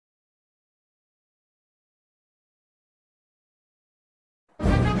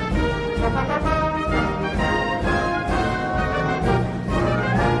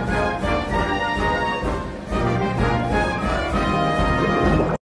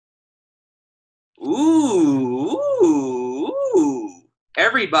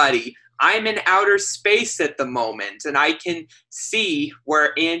everybody, I'm in outer space at the moment, and I can see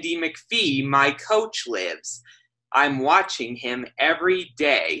where Andy McPhee, my coach, lives. I'm watching him every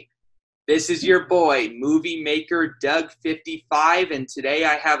day. This is your boy, movie maker Doug55, and today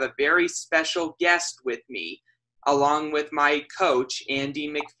I have a very special guest with me. Along with my coach,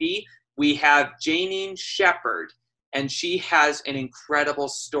 Andy McPhee, we have Janine Shepherd, and she has an incredible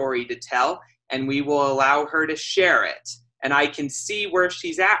story to tell, and we will allow her to share it. And I can see where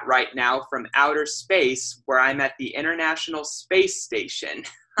she's at right now from outer space, where I'm at the International Space Station.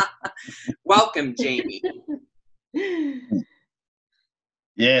 Welcome, Jamie.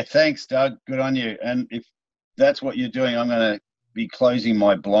 Yeah, thanks, Doug. Good on you. And if that's what you're doing, I'm going to be closing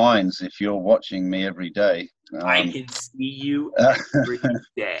my blinds if you're watching me every day. I can see you every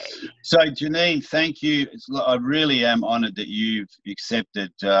day. So, Janine, thank you. I really am honoured that you've accepted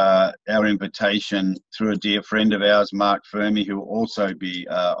our invitation through a dear friend of ours, Mark Fermi, who will also be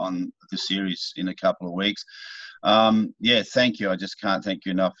on the series in a couple of weeks. Yeah, thank you. I just can't thank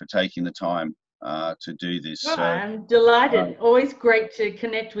you enough for taking the time to do this. Well, so, I'm delighted. Always great to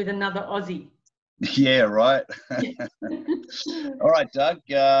connect with another Aussie. Yeah, right. All right, Doug,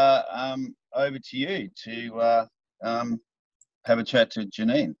 over to you to have a chat to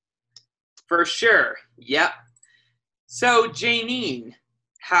Janine. For sure. Yep. So, Janine,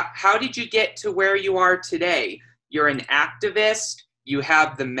 how did you get to where you are today? You're an activist. You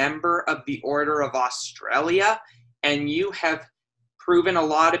have the member of the Order of Australia, and you have proven a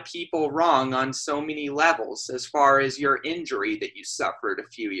lot of people wrong on so many levels as far as your injury that you suffered a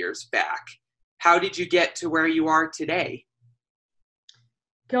few years back. How did you get to where you are today?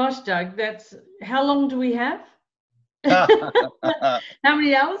 Gosh, Doug, how long do we have? How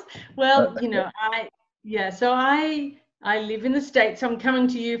many hours? Well, so I live in the States. I'm coming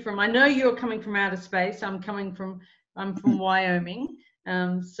to you I know you're coming from outer space. I'm from Wyoming.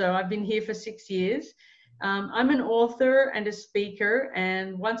 So I've been here for 6 years. I'm an author and a speaker,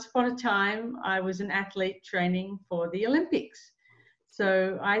 and once upon a time, I was an athlete training for the Olympics.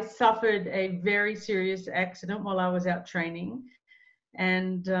 So I suffered a very serious accident while I was out training.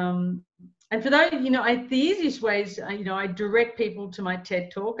 And for those, the easiest ways, I direct people to my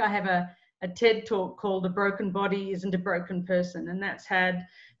TED Talk. I have a TED Talk called A Broken Body Isn't a Broken Person, and that's had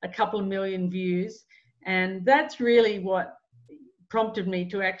a couple of million views. And that's really what prompted me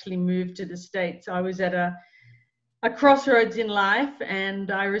to actually move to the States. I was at a crossroads in life,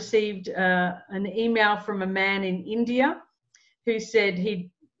 and I received an email from a man in India who said he'd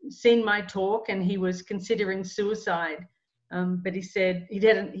seen my talk and he was considering suicide. But he said he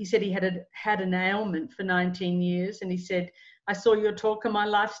had an ailment for 19 years, and he said, I saw your talk and my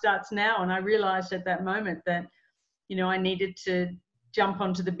life starts now. And I realized at that moment that, I needed to jump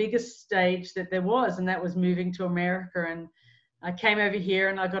onto the biggest stage that there was, and that was moving to America. And I came over here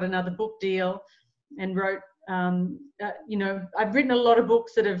and I got another book deal and wrote, I've written a lot of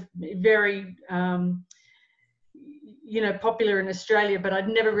books that are very, popular in Australia, but I'd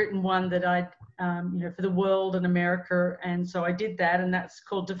never written one that I'd, for the world and America. And so I did that, and that's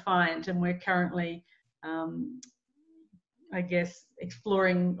called Defiant. And we're currently,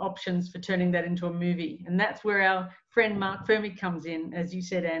 exploring options for turning that into a movie. And that's where our friend Mark Fermi comes in, as you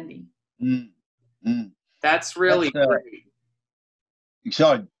said, Andy. That's really great.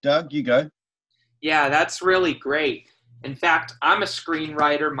 So, Doug, you go. Yeah, that's really great. In fact, I'm a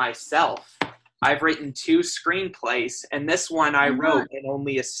screenwriter myself. I've written 2 screenplays, and this one I wrote in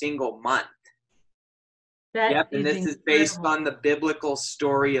only a single month. And this is based on the biblical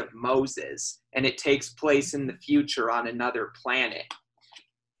story of Moses, and it takes place in the future on another planet.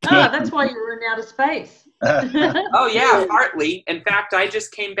 Oh, that's why you were in outer space. Oh, yeah, partly. In fact, I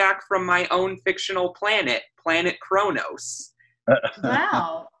just came back from my own fictional planet, Planet Kronos.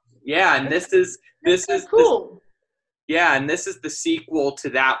 Wow. Yeah, and this is cool. And this is the sequel to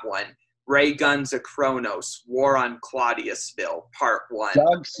that one, Ray Guns of Kronos, War on Claudiusville, Part 1.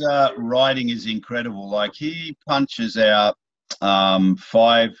 Doug's writing is incredible. Like, he punches out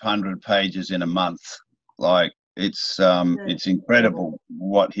 500 pages in a month. Like, it's incredible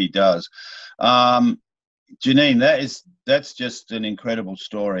what he does. Janine, that's just an incredible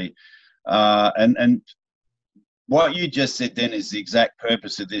story. And what you just said then is the exact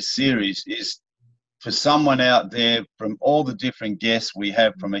purpose of this series, is for someone out there, from all the different guests we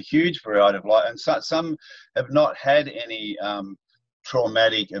have from a huge variety of life, and some have not had any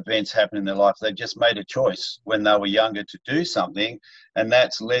traumatic events happen in their life. They've just made a choice when they were younger to do something, and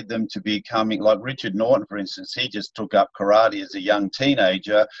that's led them to becoming, like Richard Norton, for instance. He just took up karate as a young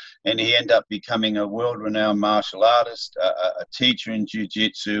teenager, and he ended up becoming a world-renowned martial artist, a teacher in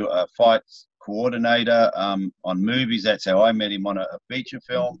jiu-jitsu, a coordinator on movies. That's how I met him, on a feature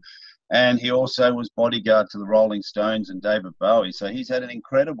film. And he also was bodyguard to the Rolling Stones and David Bowie. So he's had an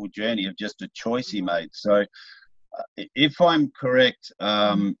incredible journey of just a choice he made. So if I'm correct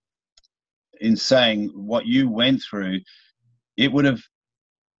in saying what you went through, it would have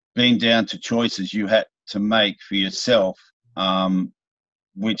been down to choices you had to make for yourself,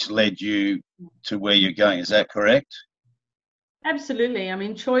 which led you to where you're going. Is that correct? Absolutely. I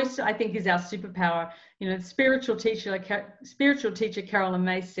mean, choice, I think, is our superpower. You know, the spiritual teacher Carolyn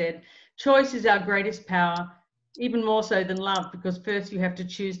May said, choice is our greatest power, even more so than love, because first you have to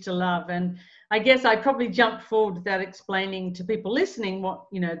choose to love. And I guess I probably jumped forward without explaining to people listening what,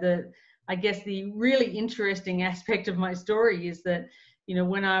 you know, I guess the really interesting aspect of my story is that, you know,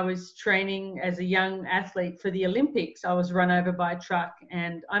 when I was training as a young athlete for the Olympics, I was run over by a truck,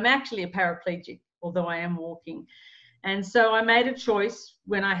 and I'm actually a paraplegic, although I am walking. And so I made a choice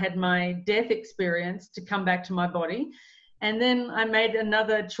when I had my death experience to come back to my body. And then I made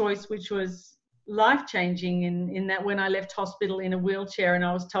another choice, which was life-changing in that when I left hospital in a wheelchair and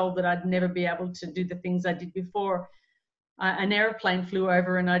I was told that I'd never be able to do the things I did before, an aeroplane flew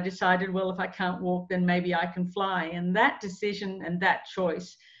over, and I decided, well, if I can't walk, then maybe I can fly. And that decision and that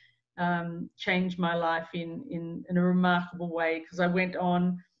choice changed my life in a remarkable way, because I went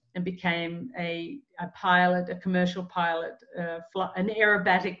on and became a pilot, a commercial pilot, an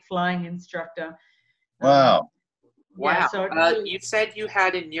aerobatic flying instructor. Wow. Wow. So you said you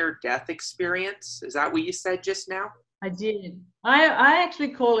had a near-death experience. Is that what you said just now? I did. I actually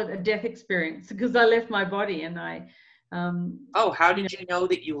call it a death experience, because I left my body and I... how did you know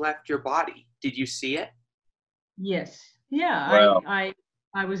that you left your body? Did you see it? Yes. Yeah. Wow.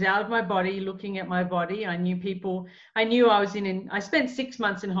 I was out of my body, looking at my body. I knew people. I knew I was I spent 6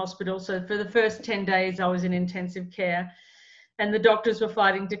 months in hospital. So for the first 10 days, I was in intensive care, and the doctors were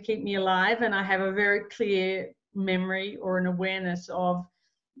fighting to keep me alive. And I have a very clear memory or an awareness of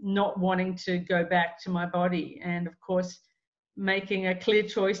not wanting to go back to my body. And of course, making a clear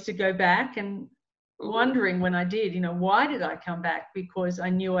choice to go back, and wondering when I did, you know, why did I come back? Because I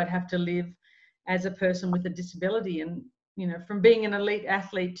knew I'd have to live as a person with a disability. And you know, from being an elite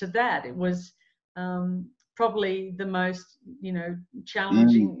athlete to that, it was probably the most, you know,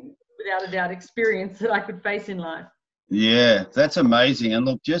 challenging, without a doubt, experience that I could face in life. Yeah, that's amazing. And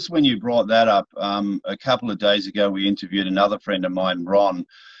look, just when you brought that up, a couple of days ago, we interviewed another friend of mine, Ron,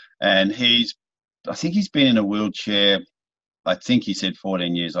 and I think he's been in a wheelchair, I think he said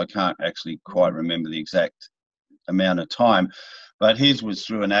 14 years. I can't actually quite remember the exact amount of time. But his was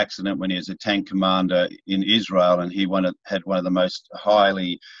through an accident when he was a tank commander in Israel, and he had one of the most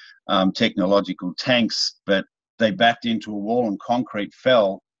highly technological tanks, but they backed into a wall and concrete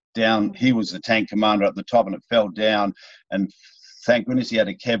fell down. He was the tank commander at the top, and it fell down, and thank goodness he had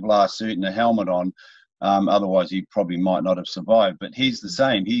a Kevlar suit and a helmet on. Otherwise, he probably might not have survived. But he's the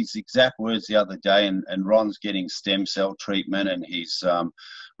same. His exact words the other day, and Ron's getting stem cell treatment, and he's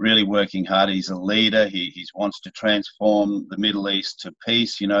really working hard. He's a leader. He wants to transform the Middle East to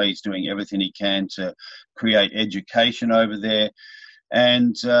peace. You know, he's doing everything he can to create education over there.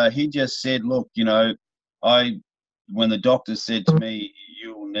 And he just said, look, you know, when the doctor said to me,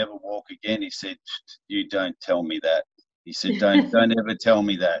 you will never walk again, he said, you don't tell me that. He said, don't ever tell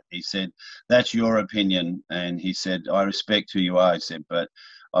me that. He said, that's your opinion. And he said, I respect who you are. He said, but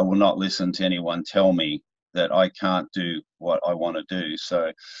I will not listen to anyone tell me that I can't do what I want to do.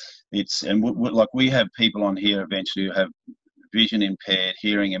 So like we have people on here eventually who have vision impaired,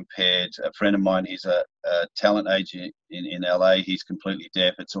 hearing impaired. A friend of mine, he's a talent agent in LA. He's completely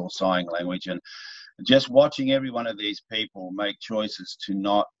deaf. It's all sign language. And just watching every one of these people make choices to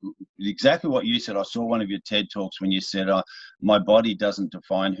not, exactly what you said. I saw one of your TED Talks when you said, my body doesn't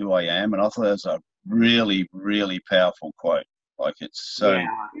define who I am. And I thought that was a really, really powerful quote. Like it's so true.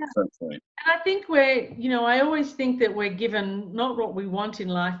 And I think I always think that we're given not what we want in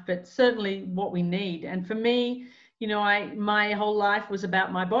life, but certainly what we need. And for me, you know, my whole life was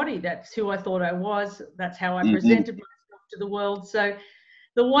about my body. That's who I thought I was. That's how I presented myself to the world. So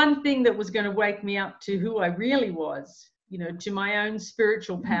the one thing that was going to wake me up to who I really was, you know, to my own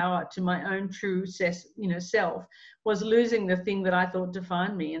spiritual power, to my own true, self, was losing the thing that I thought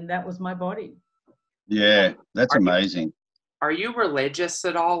defined me, and that was my body. Yeah, that's amazing. Are you religious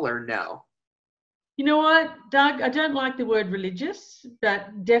at all, or no? You know what, Doug? I don't like the word religious,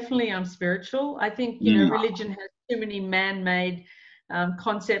 but definitely I'm spiritual. I think, you know, religion has too many man-made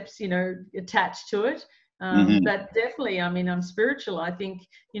concepts, you know, attached to it. But definitely, I mean, I'm spiritual. I think,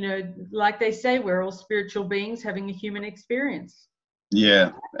 you know, like they say, we're all spiritual beings having a human experience.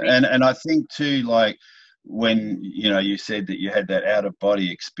 Yeah. And I think too, like, when, you know, you said that you had that out of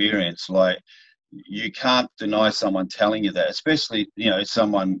body experience, like you can't deny someone telling you that, especially, you know,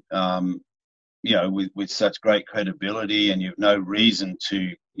 someone, you know, with such great credibility, and you've no reason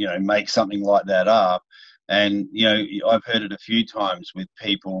to, you know, make something like that up. And, you know, I've heard it a few times with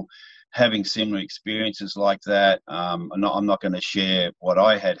people having similar experiences like that. I'm not going to share what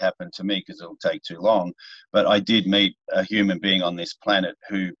I had happen to me because it'll take too long, but I did meet a human being on this planet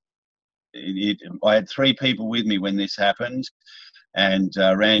who, I had 3 people with me when this happened, and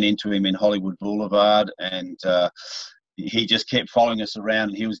ran into him in Hollywood Boulevard, and he just kept following us around,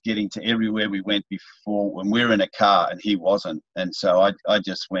 and he was getting to everywhere we went before when we were in a car, and he wasn't. And so I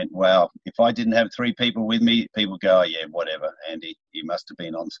just went, wow, if I didn't have 3 people with me, people go, oh yeah, whatever, Andy, you must have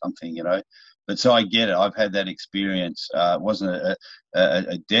been on something, you know. But so I get it. I've had that experience. It wasn't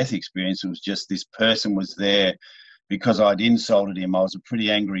a death experience. It was just this person was there because I'd insulted him. I was a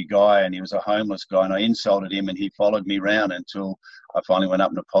pretty angry guy, and he was a homeless guy, and I insulted him, and he followed me around until I finally went up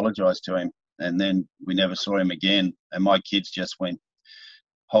and apologized to him. And then we never saw him again. And my kids just went,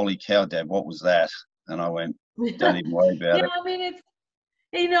 holy cow, Dad, what was that? And I went, don't even worry about it. Yeah, I mean, it's,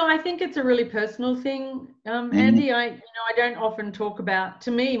 you know, I think it's a really personal thing, Andy. I don't often talk about, to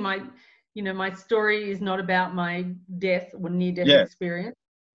me, my story is not about my death or near-death experience,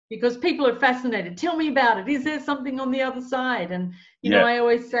 because people are fascinated. Tell me about it. Is there something on the other side? And, you know, I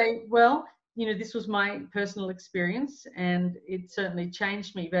always say, well, you know, this was my personal experience, and it certainly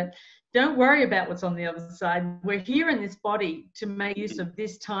changed me. But don't worry about what's on the other side. We're here in this body to make use of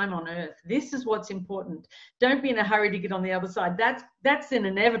this time on earth. This is what's important. Don't be in a hurry to get on the other side. That's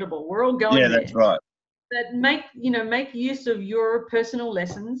inevitable. We're all going there. Yeah, that's right. But make use of your personal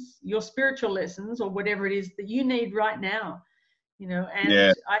lessons, your spiritual lessons, or whatever it is that you need right now. You know, and I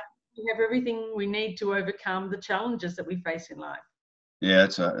think we have everything we need to overcome the challenges that we face in life. Yeah,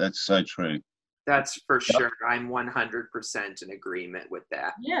 that's so true. That's for sure. I'm 100% in agreement with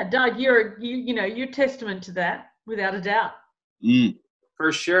that. Yeah, Doug, you're testament to that, without a doubt.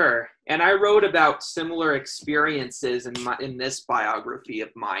 For sure. And I wrote about similar experiences in this biography of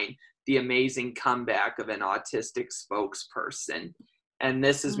mine, The Amazing Comeback of an Autistic Spokesperson. And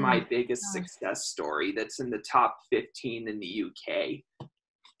this is my biggest success story that's in the top 15 in the UK.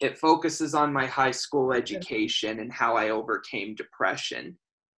 It focuses on my high school education and how I overcame depression.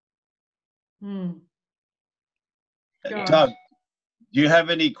 Doug, do you have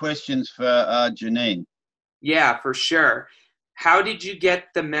any questions for Janine? Yeah, for sure. How did you get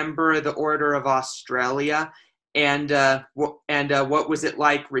the Member of the Order of Australia, and what was it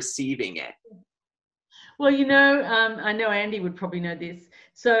like receiving it? Well, you know, I know Andy would probably know this.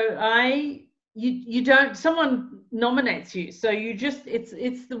 So you don't, someone nominates you, so you just, it's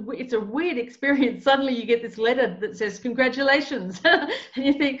a weird experience. Suddenly you get this letter that says congratulations, and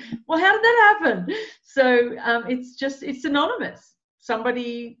you think, well, how did that happen? So it's anonymous.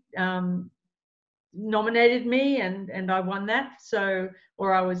 Somebody nominated me, and I won that. So,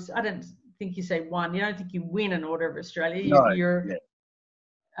 or I don't think you say won. You don't think you win an Order of Australia.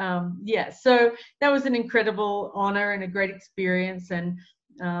 So that was an incredible honor and a great experience, and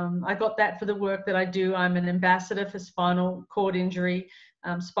I got that for the work that I do. I'm an ambassador for spinal cord injury,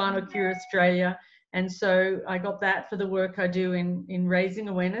 Spinal Cure Australia, and so I got that for the work I do in raising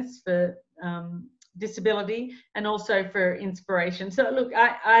awareness for disability, and also for inspiration. So look,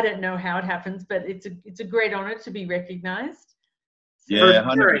 I don't know how it happens, but it's a great honor to be recognized. Yeah,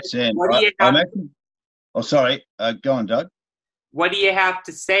 100%. Sorry, go on, Doug. What do you have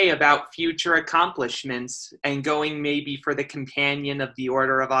to say about future accomplishments and going maybe for the Companion of the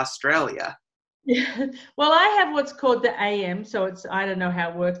Order of Australia? Yeah. Well, I have what's called the AM, so I don't know how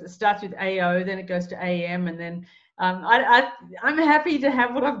it works. It starts with AO, then it goes to AM, and then I'm happy to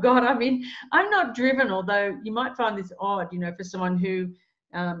have what I've got. I mean, I'm not driven, although you might find this odd, you know, for someone who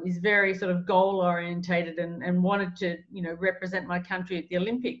is very sort of goal orientated and wanted to, you know, represent my country at the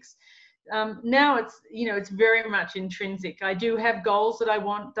Olympics. Now it's very much intrinsic. I do have goals that I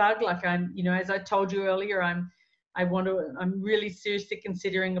want, Doug, like I'm, you know, as I told you earlier, I'm really seriously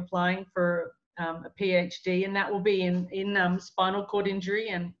considering applying for a PhD, and that will be in spinal cord injury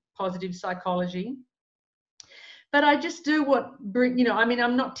and positive psychology. But I just do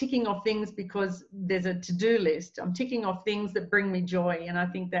I'm not ticking off things because there's a to-do list. I'm ticking off things that bring me joy, and I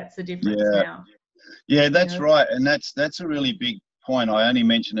think that's the difference now. Yeah, that's right, and that's a really big point. I only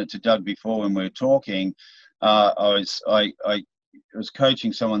mentioned it to Doug before when we were talking. I was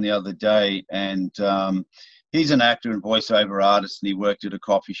coaching someone the other day, and he's an actor and voiceover artist, and he worked at a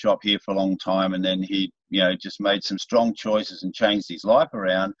coffee shop here for a long time, and then he, you know, just made some strong choices and changed his life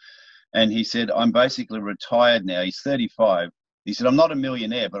around. And he said, I'm basically retired now. He's 35. He said, I'm not a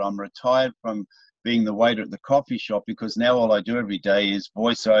millionaire, but I'm retired from being the waiter at the coffee shop, because now all I do every day is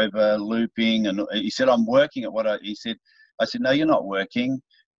voiceover, looping. And he said, I'm working at he said, I said, no, you're not working.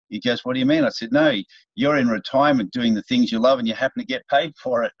 He goes, what do you mean? I said, no, you're in retirement doing the things you love and you happen to get paid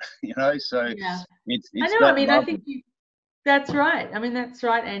for it, you know? So Yeah. it's I know. that I mean, love. I think that's right. I mean, that's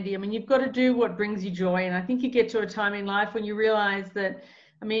right, Andy. I mean, you've got to do what brings you joy. And I think you get to a time in life when you realize that,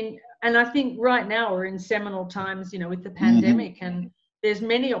 I mean, and I think right now we're in seminal times, you know, with the pandemic, and there's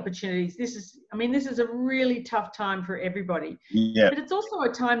many opportunities. This is a really tough time for everybody. Yeah. But it's also a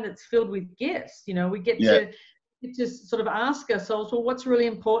time that's filled with gifts. You know, we get to sort of ask ourselves, well, what's really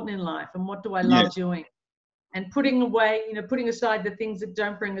important in life and what do I love doing? And putting aside the things that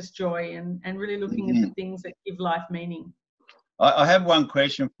don't bring us joy, and really looking at the things that give life meaning. I have one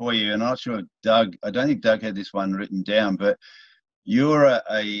question for you, and I'm not sure Doug, I don't think Doug had this one written down, but you're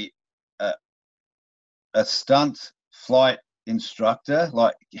a stunt flight instructor.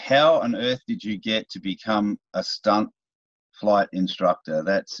 Like, how on earth did you get to become a stunt flight instructor?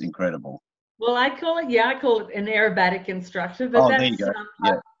 That's incredible. Well, I call it an aerobatic instructor, but that's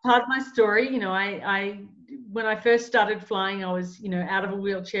part of my story. You know, I when I first started flying, I was, you know, out of a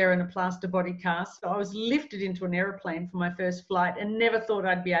wheelchair and a plaster body cast. So I was lifted into an aeroplane for my first flight and never thought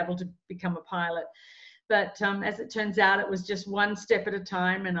I'd be able to become a pilot. But as it turns out, it was just one step at a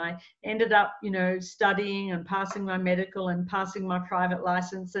time. And I ended up, you know, studying and passing my medical and passing my private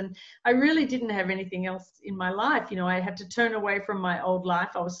license. And I really didn't have anything else in my life. You know, I had to turn away from my old life.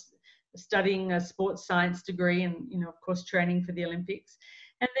 I was studying a sports science degree and, you know, of course, training for the Olympics.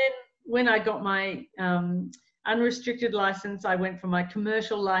 And then when I got my unrestricted license, I went for my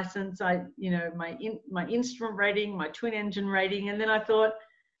commercial license. My instrument rating, my twin engine rating. And then I thought,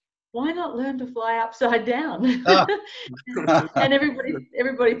 why not learn to fly upside down? And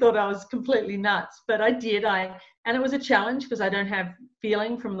everybody thought I was completely nuts, but I did. And it was a challenge because I don't have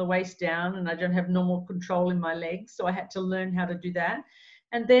feeling from the waist down and I don't have normal control in my legs. So I had to learn how to do that.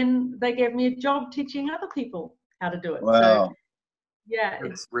 And then they gave me a job teaching other people how to do it. Wow. So yeah,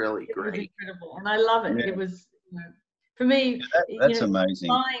 it's really great. It was incredible. And I love it. Yeah. It was, you know, for me, that's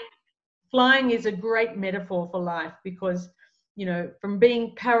amazing. Flying is a great metaphor for life because, you know, from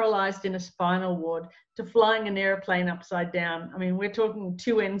being paralyzed in a spinal ward to flying an airplane upside down. I mean, we're talking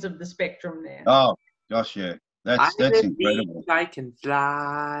two ends of the spectrum there. Oh, gosh, yeah. That's incredible. I can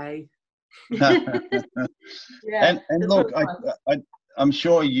fly. Yeah, and look, I'm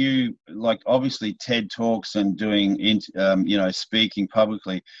sure you, like, obviously TED Talks and doing, you know, speaking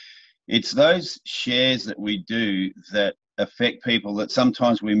publicly. It's those shares that we do that affect people that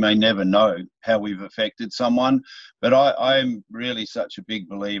sometimes we may never know how we've affected someone. But I'm really such a big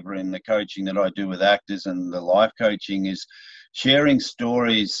believer in the coaching that I do with actors, and the life coaching is sharing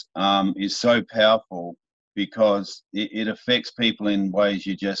stories is so powerful because it affects people in ways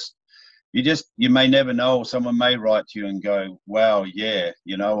you may never know, or someone may write to you and go, wow, yeah,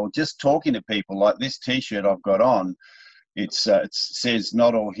 you know, or just talking to people like this T-shirt I've got on. It says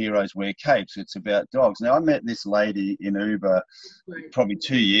not all heroes wear capes. It's about dogs. Now, I met this lady in Uber probably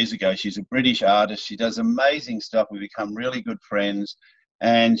 2 years ago. She's a British artist. She does amazing stuff. We become really good friends.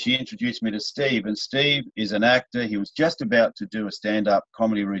 And she introduced me to Steve. And Steve is an actor. He was just about to do a stand-up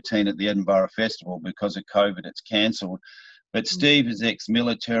comedy routine at the Edinburgh Festival. Because of COVID, it's cancelled. But Steve is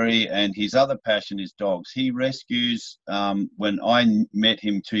ex-military, and his other passion is dogs. He rescues. When I met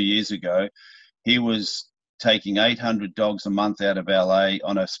him 2 years ago, he was taking 800 dogs a month out of LA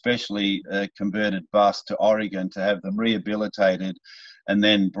on a specially converted bus to Oregon to have them rehabilitated and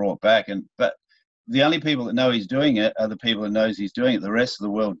then brought back. But the only people that know he's doing it are the people that knows he's doing it. The rest of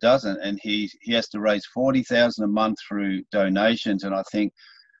the world doesn't, and he has to raise $40,000 a month through donations. And I think,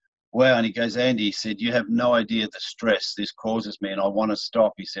 wow. And he goes, Andy, he said, you have no idea the stress this causes me, and I want to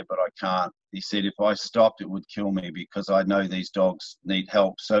stop. He said, but I can't. He said, if I stopped, it would kill me because I know these dogs need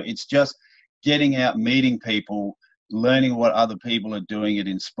help. So it's just getting out, meeting people, learning what other people are doing. It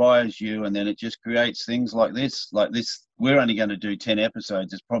inspires you, and then it just creates things like this. We're only going to do 10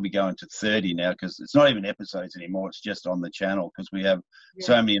 episodes. It's probably going to 30 now because it's not even episodes anymore. It's just on the channel because we have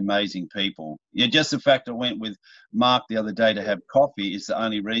so many amazing people. Yeah, just the fact I went with Mark the other day to have coffee is the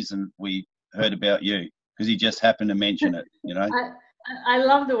only reason we heard about you, because he just happened to mention it, you know. I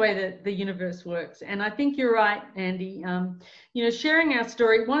love the way that the universe works. And I think you're right, Andy. You know, sharing our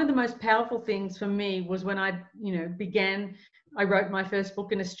story, one of the most powerful things for me was when I wrote my first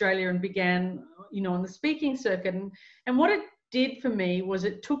book in Australia and began, you know, on the speaking circuit. And what it did for me was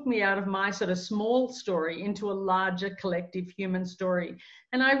it took me out of my sort of small story into a larger collective human story.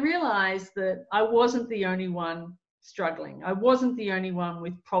 And I realized that I wasn't the only one struggling. I wasn't the only one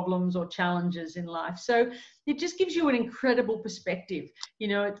with problems or challenges in life. So it just gives you an incredible perspective. You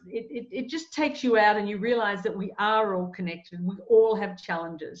know, it just takes you out and you realize that we are all connected. We all have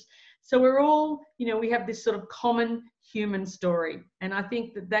challenges. So we're all, you know, we have this sort of common human story. And I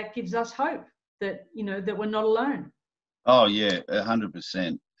think that that gives us hope that, you know, that we're not alone. Oh, yeah,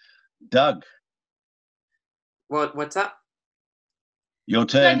 100%. Doug. What's up? Your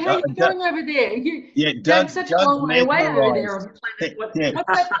turn. Doug, how are you going over there? Yeah, Doug's such a long way away over there on the planet. What's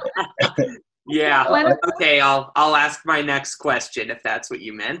that? Yeah. Planet? Okay, I'll ask my next question if that's what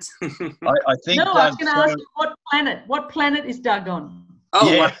you meant. I think. No, I was going to ask you what planet. What planet is Doug on?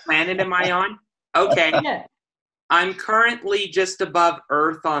 Oh, yeah. What planet am I on? Okay. Yeah. I'm currently just above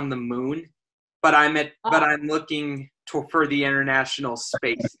Earth on the moon, but I'm looking for the International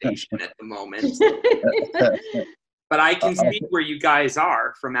Space Station at the moment. But I can see where you guys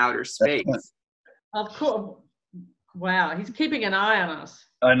are from outer space. Of course. Wow, he's keeping an eye on us.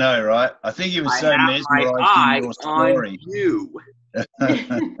 I know, right? I think he was so mesmerized in your story. You.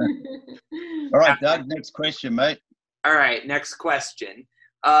 All right, Doug, next question, mate. All right, next question.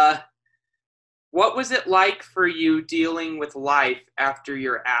 What was it like for you dealing with life after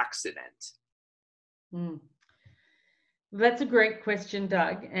your accident? That's a great question,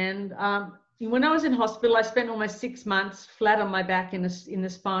 Doug. And when I was in hospital, I spent almost 6 months flat on my back in the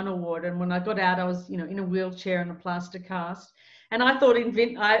spinal ward. And when I got out, I was, you know, in a wheelchair and a plaster cast. And I thought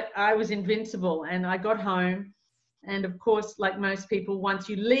I was invincible. And I got home. And of course, like most people, once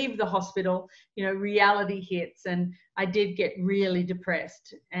you leave the hospital, you know, reality hits. And I did get really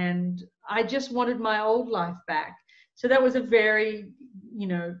depressed. And I just wanted my old life back. So that was a very, you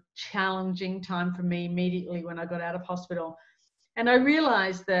know, challenging time for me immediately when I got out of hospital. And I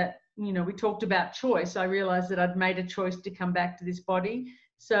realized that, you know, we talked about choice. I realized that I'd made a choice to come back to this body.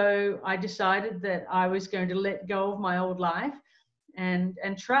 So I decided that I was going to let go of my old life and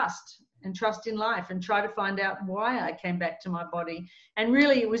trust in life and try to find out why I came back to my body. And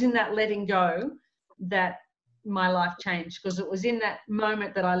really it was in that letting go that my life changed, because it was in that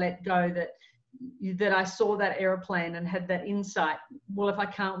moment that I let go that I saw that airplane and had that insight. Well, if I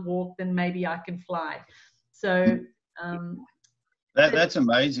can't walk, then maybe I can fly. So that's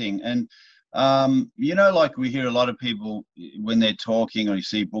amazing. And you know, like we hear a lot of people when they're talking, or you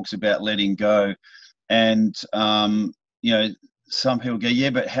see books about letting go, and you know, some people go, yeah,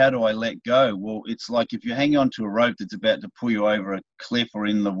 but how do I let go? Well, it's like if you're hanging onto a rope that's about to pull you over a cliff or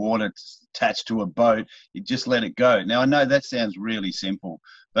in the water attached to a boat, you just let it go. Now, I know that sounds really simple,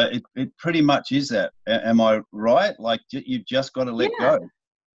 but it pretty much is that. Am I right? Like, you've just got to let go.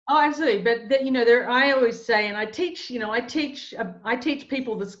 Oh, absolutely. But you know, I always say, and I teach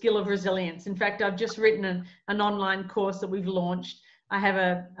people the skill of resilience. In fact, I've just written an online course that we've launched. I have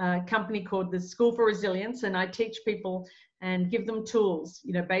a company called the School for Resilience, and I teach people and give them tools,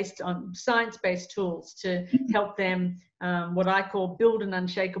 you know, based on science-based tools to help them, what I call build an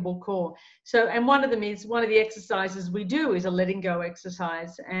unshakable core. So, and one of the exercises we do is a letting go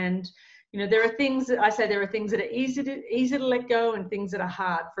exercise. And, you know, there are things that are easy to let go and things that are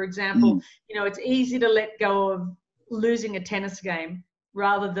hard. For example, you know, it's easy to let go of losing a tennis game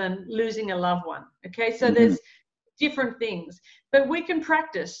rather than losing a loved one. Okay. So there's different things, but we can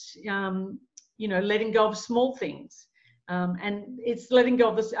practice, you know, letting go of small things. And it's letting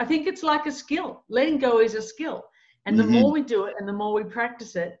go of this. I think it's like a skill. Letting go is a skill. And the more we do it and the more we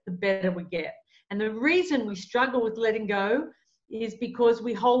practice it, the better we get. And the reason we struggle with letting go is because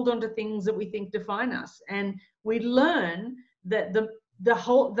we hold on to things that we think define us. And we learn that the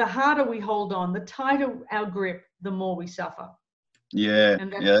harder we hold on, the tighter our grip, the more we suffer. Yeah,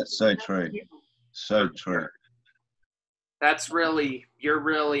 that's so true. So true. You're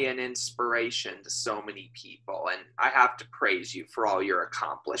really an inspiration to so many people, and I have to praise you for all your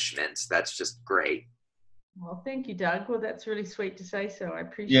accomplishments. That's just great. Well, thank you, Doug. Well, that's really sweet to say so. I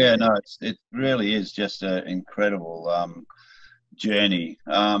appreciate it. Yeah, no, it really is just an incredible journey.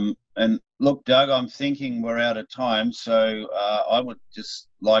 And look, Doug, I'm thinking we're out of time, so I would just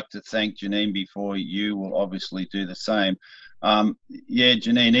like to thank Janine before you will obviously do the same. Yeah,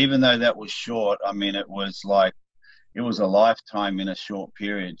 Janine, even though that was short, I mean, it was a lifetime in a short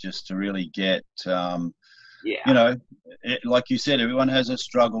period just to really get, you know, like you said, everyone has a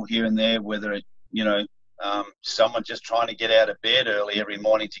struggle here and there, whether it, you know, someone just trying to get out of bed early every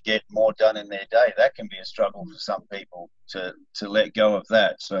morning to get more done in their day. That can be a struggle for some people to let go of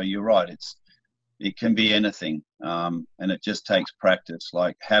that. So you're right. It can be anything. And it just takes practice.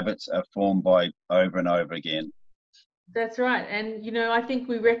 Like habits are formed by over and over again. That's right. And, you know, I think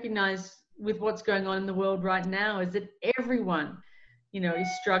we recognize with what's going on in the world right now is that everyone is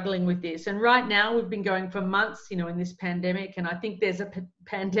struggling with this. And right now we've been going for months, in this pandemic, and I think there's a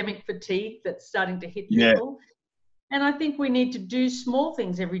pandemic fatigue that's starting to hit people. And I think we need to do small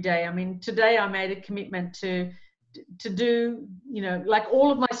things every day. I mean, today I made a commitment to do, like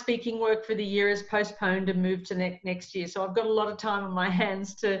all of my speaking work for the year is postponed and moved to next year. So I've got a lot of time on my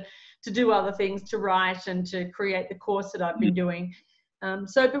hands to do other things, to write and to create the course that I've been doing.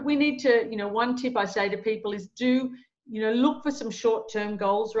 But we need to, one tip I say to people is look for some short-term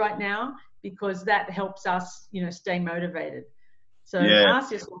goals right now, because that helps us, stay motivated. So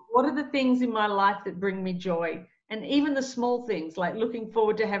ask yourself, what are the things in my life that bring me joy? And even the small things, like looking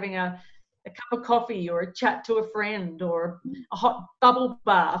forward to having a cup of coffee or a chat to a friend or a hot bubble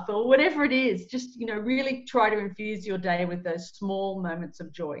bath or whatever it is. Just, really try to infuse your day with those small moments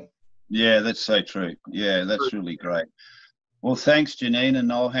of joy. Yeah, that's so true. Yeah, that's really great. Well, thanks, Janine, and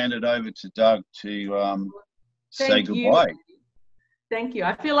I'll hand it over to Doug to say goodbye. Thank you.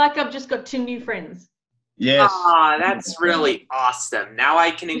 I feel like I've just got 2 new friends. Yes. That's really awesome. Now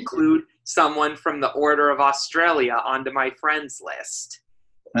I can include someone from the Order of Australia onto my friends list.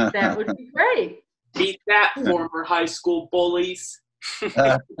 That would be great. Beat that, former high school bullies.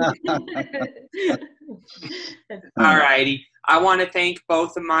 All righty. I want to thank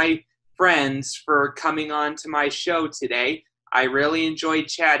both of my friends for coming on to my show today. I really enjoyed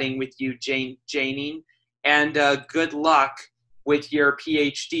chatting with you, Janine, and good luck with your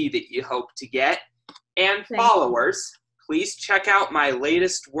PhD that you hope to get. And followers, please check out my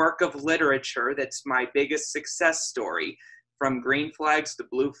latest work of literature that's my biggest success story, From Green Flags to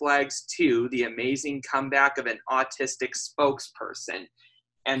Blue Flags 2, The Amazing Comeback of an Autistic Spokesperson.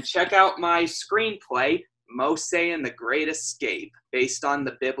 And check out my screenplay, Mose and the Great Escape, based on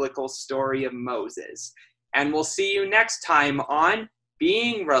the biblical story of Moses. And we'll see you next time on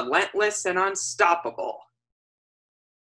Being Relentless and Unstoppable.